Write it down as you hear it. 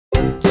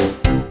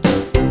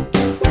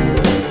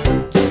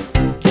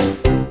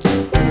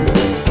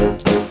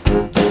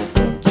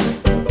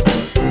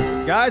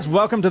guys,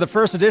 welcome to the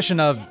first edition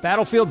of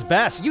Battlefield's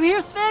Best. You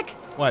hear Thick?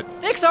 What?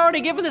 Thick's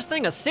already given this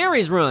thing a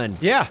series run.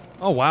 Yeah.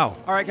 Oh, wow.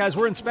 All right, guys,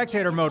 we're in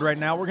spectator mode right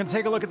now. We're going to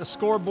take a look at the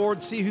scoreboard,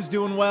 see who's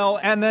doing well,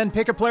 and then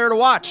pick a player to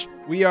watch.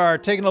 We are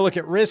taking a look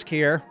at Risk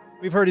here.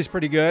 We've heard he's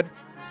pretty good.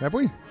 Have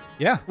we?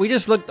 Yeah. We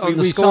just looked on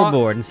the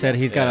scoreboard and said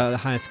he's got a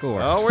high score.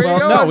 Oh, where you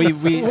Well, going? no,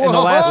 we in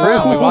the last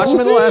round. We watched him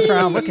in the last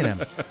round. Look at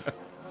him.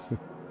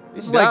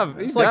 He's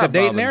It's like the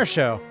Dayton Air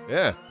Show.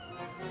 Yeah.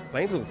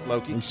 Planes with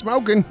Smokey. He's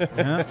smoking.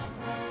 Yeah.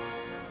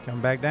 He's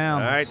coming back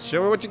down. All right,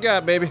 show me what you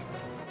got, baby.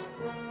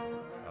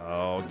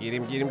 Oh, get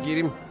him, get him, get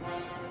him.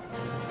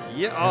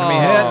 Yeah. Enemy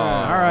hit.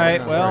 All right,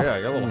 well. Yeah,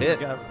 I got a little hit.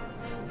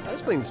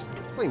 This plane's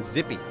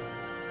zippy.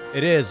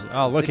 It is.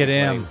 Oh, look Zippy at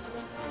him. plane.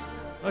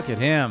 Look at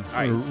him. All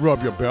right.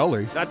 Rub your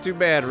belly. Not too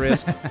bad,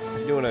 Risk.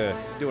 You're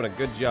doing a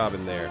good job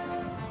in there.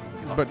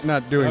 But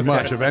not doing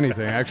much of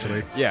anything,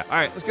 actually. Yeah. All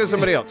right, let's go to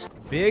somebody else.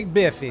 Big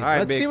Biffy. All right,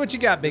 Let's see what you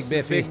got, Big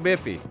Biffy. Big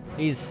Biffy.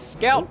 He's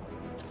scout.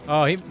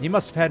 Oh, he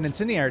must have had an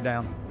incendiary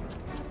down.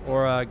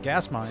 Or a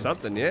gas mine.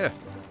 Something, yeah.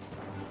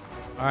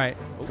 All right.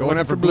 Going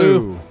in for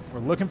blue. We're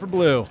looking for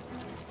blue.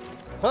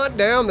 Hunt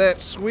down that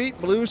sweet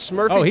blue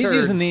Smurfy Oh, he's turd.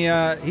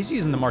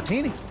 using the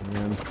martini.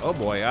 Oh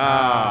boy,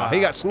 he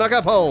got snuck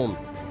up home.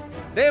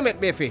 Damn it,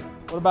 Biffy.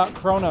 What about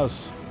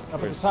Kronos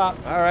up at the top?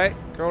 All right,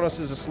 Kronos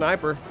is a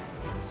sniper.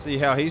 See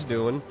how he's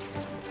doing.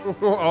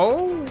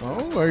 Oh.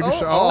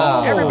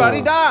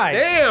 Everybody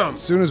dies. Damn. As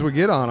soon as we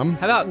get on him.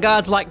 How about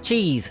Gods Like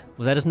Cheese?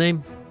 Was that his name?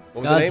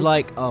 What was the Gods name?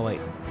 Like, oh wait,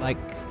 like,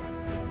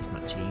 it's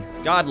not cheese.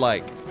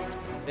 Godlike.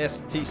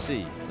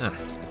 STC. Ah.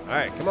 All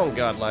right, come on,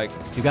 Godlike.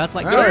 Do Gods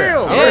Like Damn.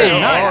 Cheese? Damn. Yeah.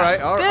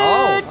 Nice. All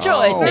right. Good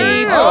choice, oh.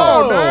 Neebs.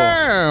 Oh,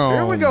 damn.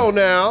 Here we go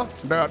now.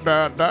 Da,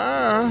 da,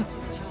 da.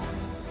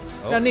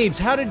 Now, Neebs,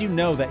 how did you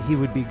know that he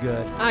would be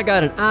good? I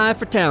got an eye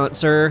for talent,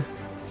 sir.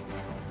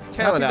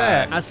 Talent Copy eye.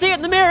 that. I see it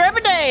in the mirror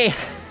every day.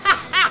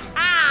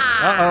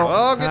 Uh-oh.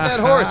 Oh, get that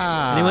horse.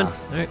 Anyone?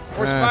 All right.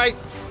 Horse fight.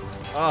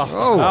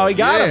 Oh, he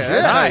got him.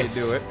 That's Nice.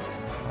 how you do it.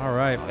 All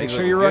right. Make He's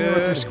sure you're looking running with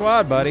good. your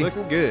squad, buddy. He's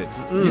looking good.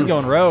 He's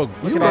going rogue.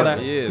 Look at all that.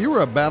 He is. You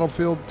were a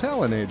Battlefield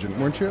talent agent,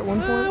 weren't you, at one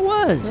point? I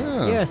was.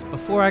 Yeah. Yes,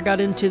 before I got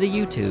into the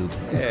YouTube.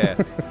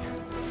 Yeah.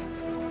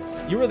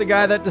 You were the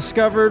guy that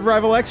discovered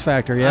Rival X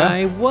Factor, yeah?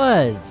 I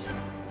was.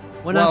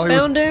 When Well, I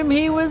found him,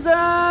 he was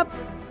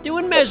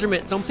doing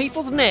measurements on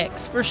people's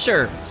necks for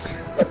shirts.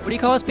 What do you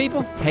call us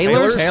people?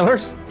 Tailors?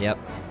 Tailors? Yep.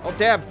 Oh,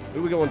 Tab.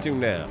 Who we going to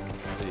now?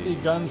 See,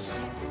 guns.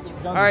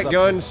 All right,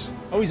 guns.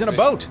 Oh, he's in a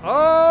boat.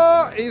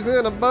 Oh, he's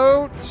in a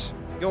boat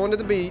going to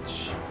the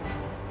beach.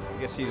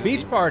 I guess he's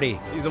Beach party.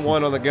 He's the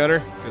one on the gunner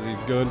because he's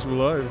guns for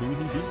life.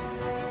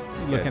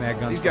 He's looking at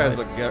guns. These guys for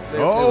look good.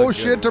 Oh,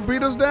 shit,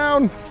 torpedoes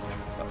down.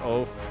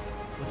 Oh.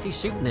 What's he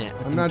shooting at?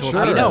 with I'm them not torpedoes? sure.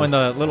 I don't know, in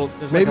the little,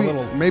 there's Maybe, like a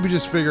little, maybe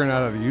just figuring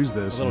out how to use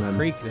this. little and then-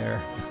 creek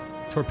there.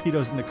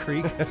 Torpedoes in the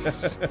creek.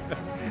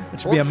 That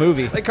should be a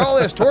movie. They call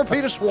this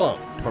Torpedo Swamp.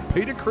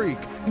 Torpedo Creek.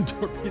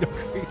 Torpedo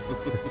Creek.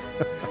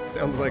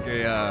 Sounds like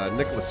a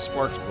Nicholas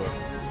Sparks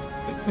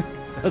book.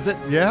 Does it?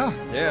 Yeah.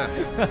 Yeah.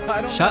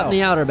 I don't Shot in the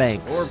know. Outer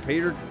Banks.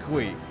 Torpedo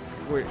Queef.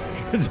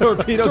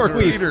 Torpedo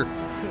Torpedo.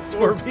 Queef.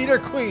 Torpedo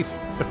Queef.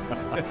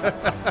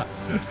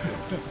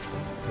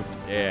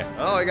 Yeah.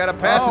 Oh, I got a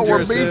passenger we're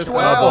beached assist.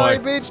 well. Oh, he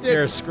beached it.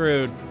 You're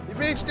screwed. He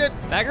beached it.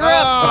 Back her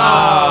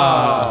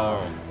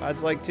Oh.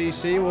 Odds like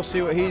TC. We'll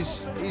see what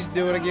he's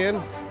doing again.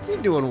 What's he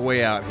doing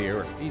way out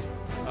here?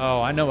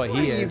 Oh, I know what What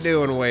he are you is.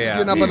 doing way out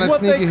Getting up here? on He's that what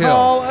sneaky they hill.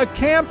 call a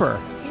camper.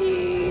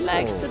 He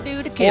likes to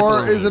do the camp.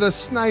 Or is it a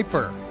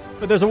sniper?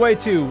 But there's a way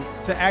to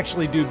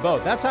actually do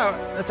both. That's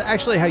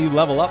actually how you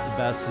level up the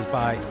best, is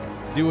by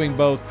doing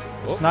both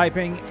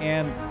sniping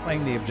and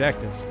playing the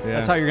objective. Yeah.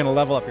 That's how you're going to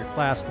level up your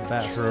class the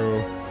best.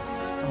 True.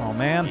 Come on,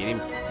 man. Get him.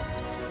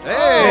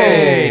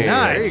 Hey, There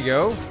nice. you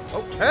go.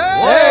 Oh,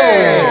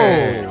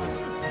 hey!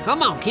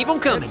 Come on, keep them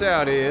coming. That's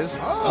how it is.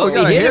 Oh, we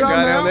got a he hit hit him. on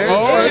Guy there. down there.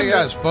 Oh, Yeah, this you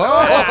guy's got-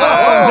 fun.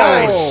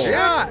 Nice shit.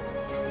 shot.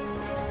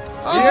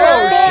 Oh,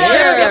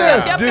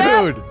 Yes, shit.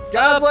 dude.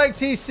 Guys like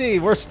TC,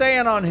 we're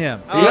staying on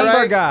him. All He's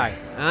our right. guy.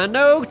 I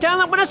know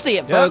talent when I see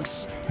it,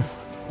 folks.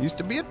 Used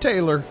to be a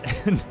tailor.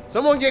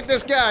 Someone get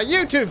this guy a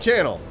YouTube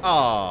channel.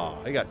 Oh,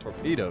 he got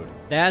torpedoed.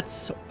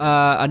 That's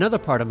another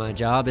part of my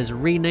job is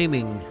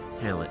renaming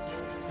talent.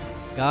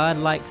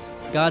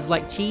 Gods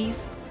like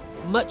cheese,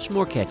 much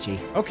more catchy.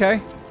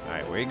 Okay. All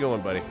right, where you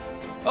going, buddy?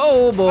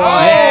 Oh boy!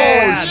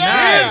 Yeah,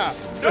 yeah.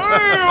 nice.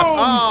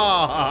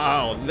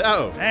 Oh,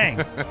 no. Dang.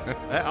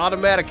 That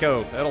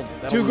Automatico. That'll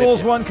 2 nip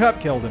goals, you. 1 cup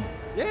killed him.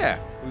 Yeah,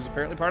 who's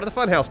apparently part of the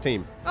Funhouse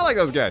team. I like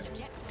those guys.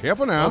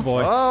 Careful now. Oh,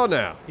 boy. Oh,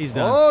 now. He's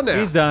done. Oh, now.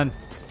 He's done.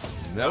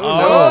 No, Oh,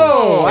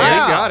 no. Yeah,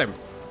 wow. he got him.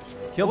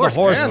 Killed Horse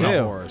the horse, and too.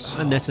 the horse.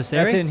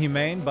 Unnecessary. That's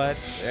inhumane, but,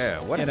 Yeah,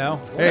 what you know.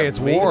 Hey, it's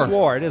meat. war. It's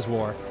war. It is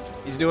war.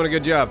 He's doing a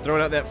good job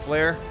throwing out that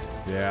flare.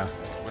 Yeah.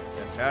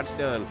 That's how it's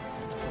done.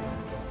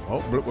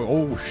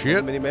 Oh,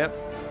 shit. Mini map.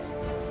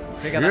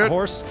 Take out Shit. that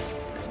horse.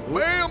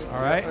 Bam.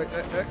 All right.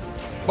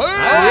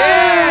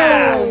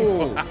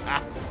 Bam.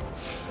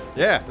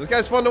 Yeah, this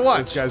guy's fun to watch.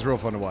 This guy's real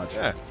fun to watch.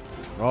 Yeah.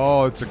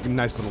 Oh, it's a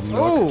nice little nook.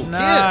 Oh,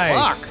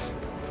 Nice. kids.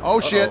 Oh,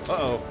 shit.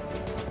 Uh-oh.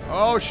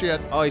 Oh, shit.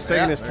 Oh, he's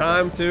taking his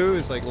time, too.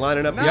 He's like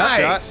lining up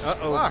Nice. his shot.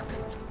 Uh-oh. Fuck.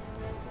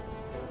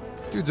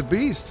 Dude's a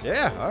beast.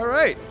 Yeah, all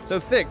right. So,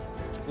 Thick,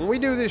 when we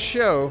do this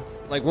show,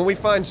 like when we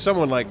find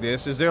someone like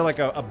this, is there like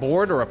a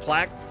board or a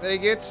plaque that he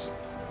gets?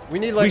 We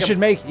need like We should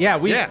make,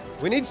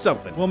 we need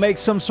something. We'll make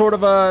some sort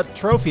of a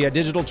trophy, a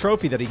digital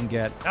trophy that he can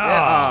get.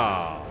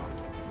 Yeah.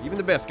 Even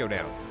the best go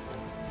down.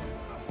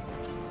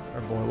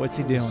 Oh boy, what's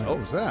he doing? What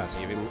was that?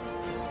 Even.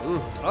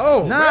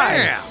 Oh,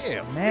 Nice,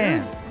 man.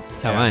 man.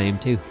 That's how I aim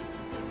too.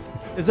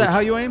 Is that how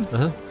you aim?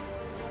 Uh-huh.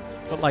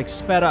 But like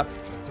sped up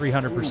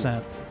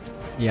 300%.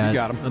 Yeah, You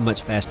got 'em. I'm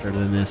much faster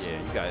than this. Yeah,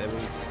 you got it.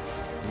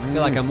 I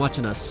feel like I'm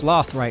watching a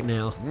sloth right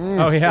now,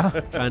 Oh yeah,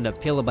 trying to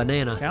peel a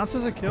banana. counts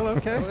as a kill.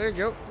 Okay. Oh, there you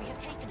go.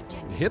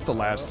 Hit the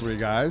last 3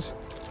 guys.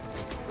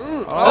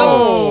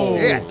 Oh,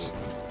 Hit.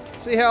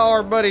 See how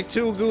our buddy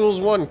Two Ghouls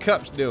One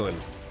Cup's doing.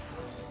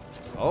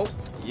 Oh,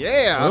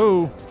 yeah.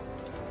 Oh,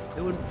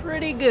 Doing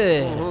pretty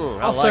good.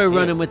 I Also like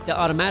running him. with the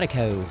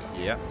automatico.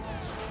 Yeah.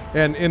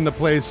 And in the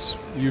place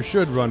you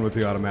should run with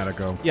the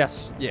Automatico.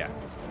 yes. Yeah.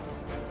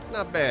 It's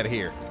not bad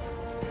here.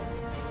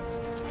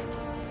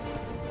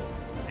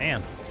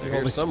 Man, They're big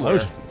old here somewhere.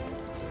 explosion.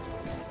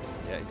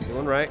 Yeah, he's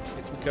doing right.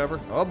 Get some cover.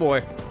 Oh,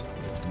 boy.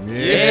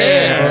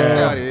 Yeah. That's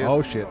how it is.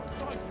 Oh, shit.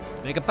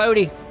 Make a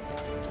pody.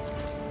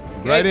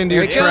 Right into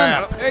there your it comes.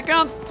 trap. There it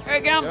comes. There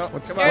it comes. Yep,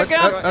 What's- come There on. it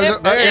comes. what-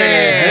 Yep. There it is.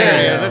 There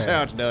it Yeah. is. That's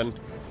how it's done.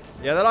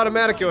 Yeah, that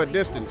Automatico at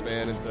distance,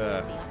 man, it's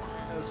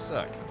does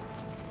suck.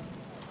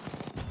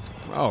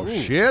 Oh, Ooh.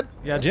 shit.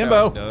 Yeah, That's Jimbo.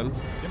 how it's done.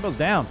 Jimbo's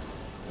down.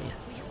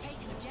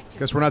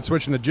 Guess we're not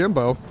switching to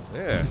Jimbo.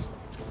 Yeah.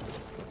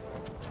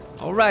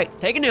 All right,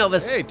 taking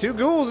Elvis. Hey, Two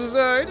Ghouls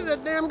he did a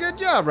damn good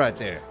job right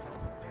there.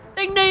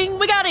 Ding ding,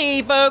 we got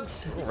E,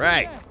 folks. All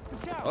right.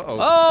 Uh-oh.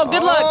 Oh,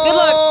 good luck, good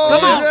luck.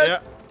 Come on. Yeah.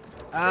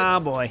 Ah,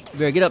 boy. You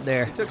better get up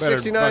there. Took Better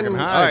 69. fucking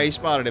All hide. right, he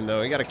spotted him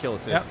though. He got a kill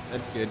assist. Yep.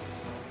 That's good.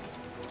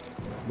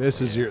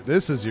 This is your.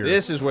 This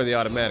is where the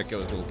Automatico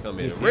is going to come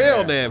in.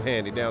 Real damn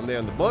handy down there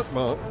in the bunk.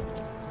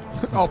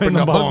 Open the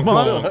the bunk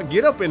bunk.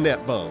 Get up in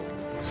that bunk.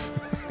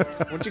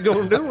 What you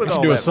gonna do with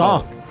all do that a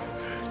song. bunk?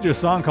 Let's do a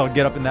song called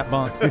 "Get Up in That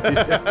Bunk." Get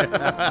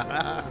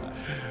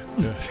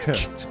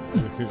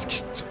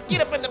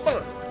up in the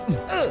bunk.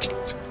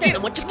 Tell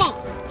them what you want.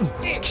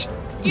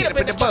 Get up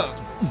in the bunk.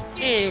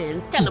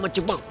 And tell them what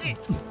you want.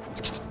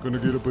 Gonna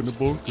get up in the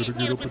bunk. Gonna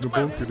get up in the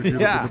bunk. Gonna get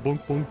Yeah. up in the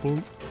bunk. Bunk.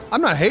 Bunk.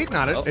 I'm not hating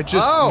on it. It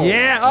just. Oh.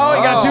 Yeah. Oh,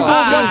 you got two Oh.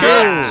 goals, one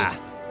good.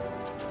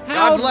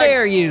 How God's like-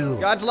 dare you?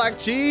 God's like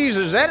cheese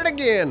is at it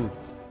again.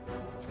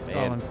 Oh,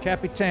 Man. and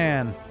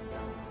Capitan.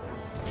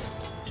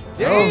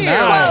 Damn.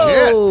 nice.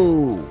 Shit.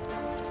 Oh.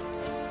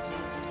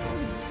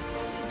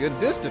 Good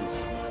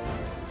distance.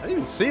 I didn't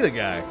even see the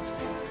guy.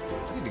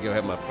 I need to go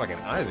have my fucking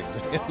eyes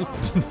examined.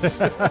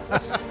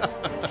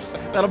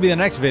 That'll be the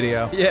next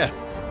video. Yeah.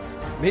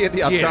 Me at the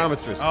Get it.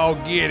 optometrist. Oh,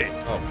 get it.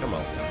 Oh, come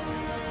on.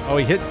 Oh,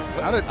 he hit.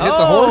 How did hit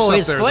the horse up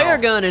his there? flare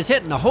gun is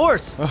hitting the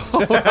horse. I was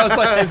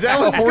like, Is that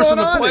the what's horse going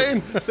in the on?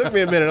 plane? It took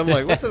me a minute. I'm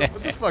like, what the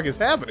fuck is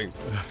happening?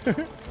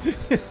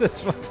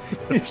 That's what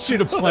you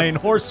shoot a plane.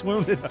 Horse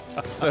wounded.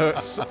 So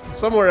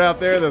somewhere out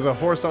there, there's a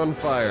horse on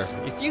fire.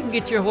 If you can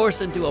get your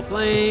horse into a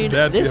plane,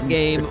 That'd be this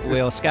game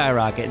will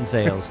skyrocket in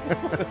sales.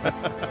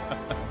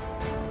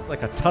 It's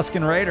like a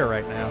Tuscan Raider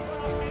right now.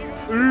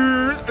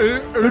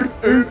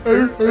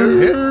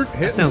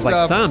 Hit Sounds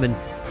like Simon.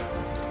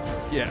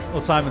 Yeah.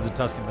 Well, Simon's a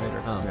Tuscan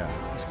Raider. Oh, Yeah.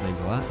 explains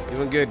a lot.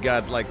 Doing good,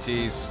 God's like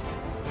cheese.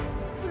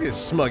 Look at this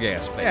smug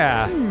ass face.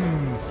 Yeah.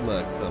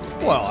 Smug thumb.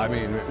 Well, I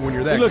mean, when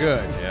you're that looks-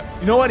 good. Yeah.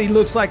 You know what? He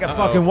looks like a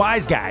fucking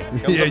wise guy.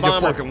 Comes Yeah, the you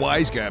bomber. fucking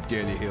wise guy up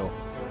Daniel Hill.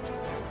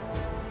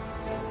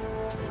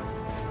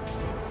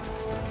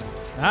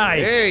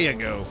 Nice. There you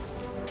go.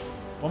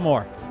 One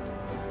more.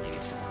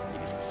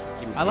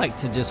 I like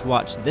to just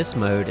watch this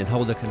mode and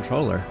hold the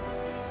controller.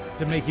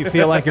 To make you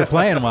feel like you're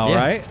playing well, Yeah.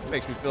 right?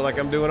 Makes me feel like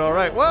I'm doing all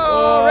right.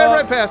 Whoa, ran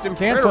right past him.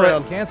 Cancel Ran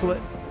around. it. Cancel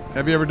it.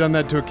 Have you ever done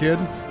that to a kid?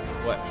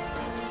 What?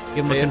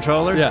 Give him a Yeah.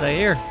 controller, Yeah. say,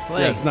 here,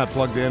 play. Yeah, it's not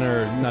plugged in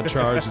or not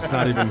charged. It's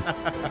not even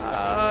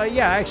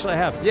Yeah, actually I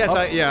have. Yes, Oh,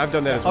 I've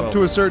done that as well. up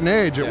to a certain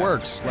age. It Yeah.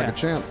 works like Yeah. a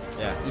champ.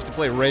 Yeah, used to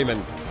play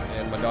Raymond,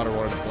 and my daughter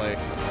wanted to play.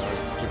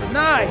 Just took her to the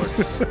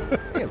Nice. controller.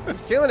 Damn,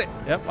 he's killing it.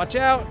 Yep. Watch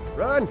out.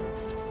 Run.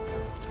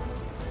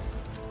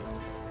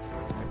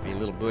 Might be a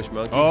little bush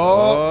monkey.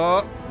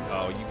 Oh.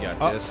 Oh, you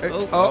got this. Hey,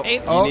 Oh,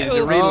 hey, oh, you need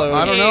to reload.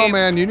 I don't know,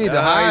 man. You need to He's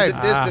hide.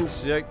 at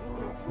distance. Jake.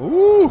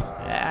 Ooh,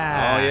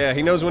 Ah. Oh, yeah,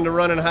 he knows when to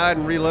run and hide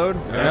and reload.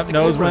 Yep.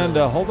 Knows when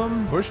to hold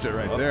them. pushed it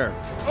right there.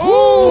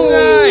 Oh,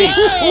 nice!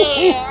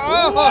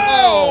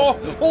 Oh,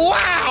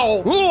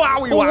 wow!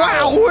 Wowie,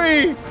 wow.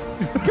 Wowee!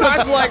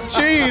 God's like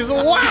cheese.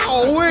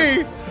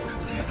 Wowee!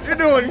 You're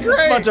doing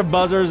great. Bunch of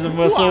buzzers and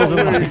whistles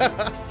and like,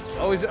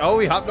 Oh,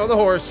 he hopped on the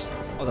horse.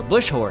 Oh, the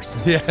bush horse.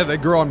 Yeah, they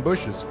grow on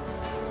bushes.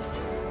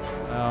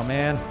 oh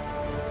man.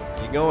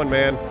 Keep going,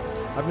 man.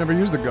 I've never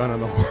used the gun on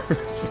the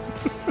horse.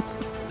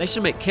 They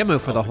should make camo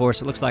for the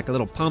horse. It looks like a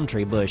little palm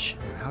tree bush.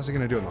 How's he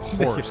gonna do it on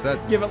the horse?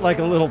 That Give it like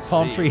a little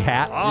palm see. tree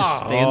hat. Just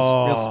stands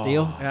real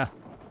still. Yeah.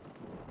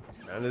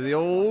 Down to the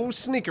old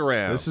sneak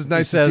around. This is He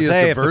nice to says, see his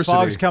hey, if the diversity.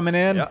 fog's coming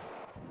in, Yep.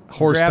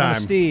 Horse grabbing a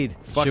time. steed.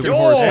 Fucking Sure.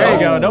 horse There you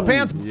go. time. No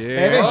pants,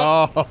 Yeah. baby.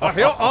 Oh.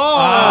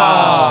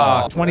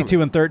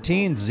 22 and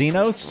 13,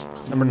 Xenos,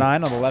 number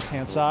 9 on the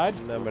left-hand side.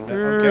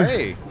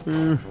 Okay.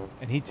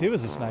 And he, too,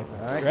 is a sniper.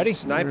 All right. Ready?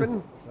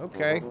 Sniping.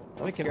 Okay.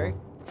 Like it. Okay.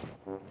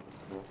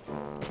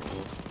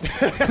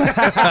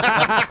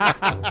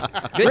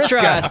 Good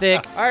try,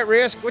 Thick. All right,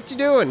 Risk. What you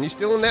doing? You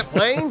still in that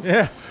plane?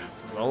 Yeah.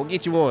 I'll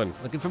get you one.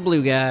 Looking for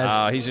blue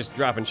guys. He's just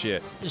dropping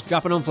shit. Just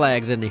dropping on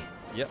flags, isn't he?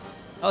 Yep.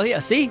 Oh, yeah.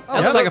 See? That yeah,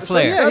 looks like a so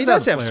flare. yeah, he Does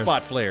does have have flares.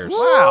 spot flares.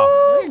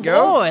 Wow. There you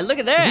go. Boy, look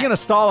at that. Is he going to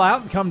stall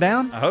out and come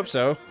down? I hope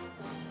so.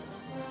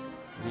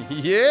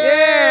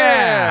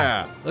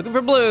 Yeah. Looking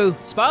for blue.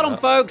 Spot them,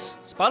 folks.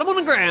 Spot them on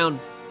the ground.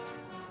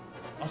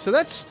 Oh, so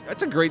that's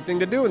a great thing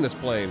to do in this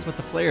plane. That's what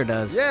the flare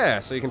does. Yeah,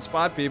 so you can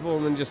spot people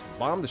and then just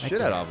bomb the shit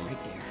out of them.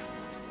 Right there.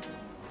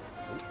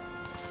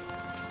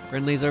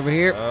 Friendly's over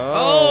here.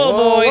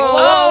 Oh, boy. whoa,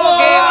 Oh, whoa,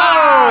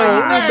 okay. Oh,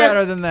 you Ah, did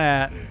better than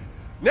that.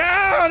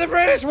 No, the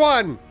British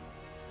won.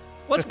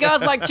 What's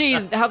guys like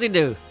cheese? How's he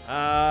do?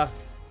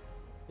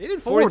 He did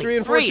 43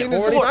 and 14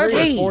 as a 43.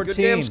 sniper. 14.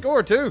 Good damn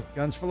score too.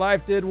 Guns for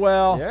Life did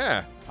well.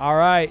 Yeah. All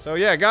right. So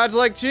yeah, Gods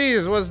Like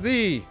Cheese was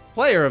the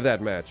player of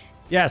that match.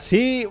 Yes,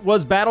 he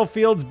was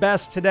Battlefield's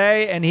best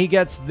today, and he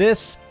gets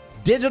this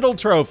digital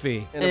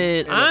trophy.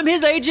 And I'm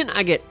his agent.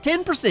 I get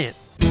 10%.